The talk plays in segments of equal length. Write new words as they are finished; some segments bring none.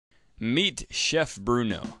Meet Chef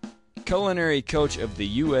Bruno, culinary coach of the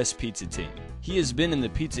U.S. pizza team. He has been in the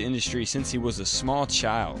pizza industry since he was a small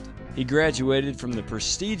child. He graduated from the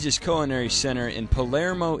prestigious Culinary Center in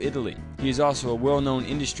Palermo, Italy. He is also a well-known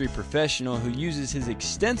industry professional who uses his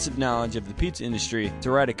extensive knowledge of the pizza industry to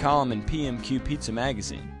write a column in PMQ Pizza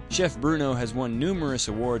magazine. Chef Bruno has won numerous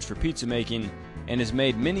awards for pizza making and has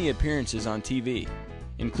made many appearances on TV,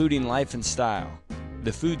 including Life and Style,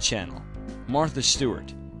 The Food Channel, Martha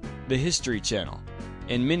Stewart, The History Channel,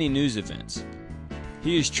 and many news events.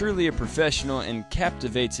 He is truly a professional and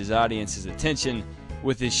captivates his audience's attention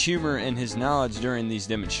with his humor and his knowledge during these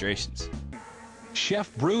demonstrations.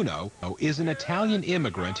 Chef Bruno is an Italian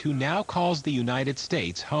immigrant who now calls the United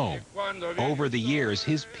States home. Over the years,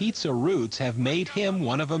 his pizza roots have made him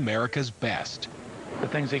one of America's best. The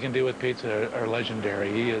things he can do with pizza are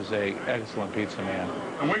legendary. He is an excellent pizza man.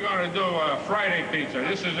 And we're going to do a Friday pizza.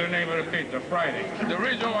 This is the name of the pizza, Friday. The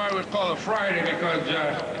reason why we call it Friday because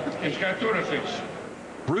it's got tuna fish.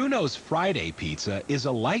 Bruno's Friday pizza is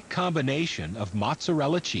a light combination of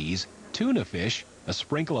mozzarella cheese, tuna fish, a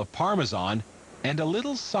sprinkle of Parmesan, and a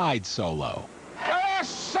little side solo.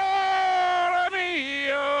 Sole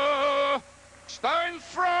mio sta in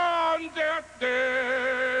fronte a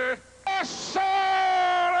te.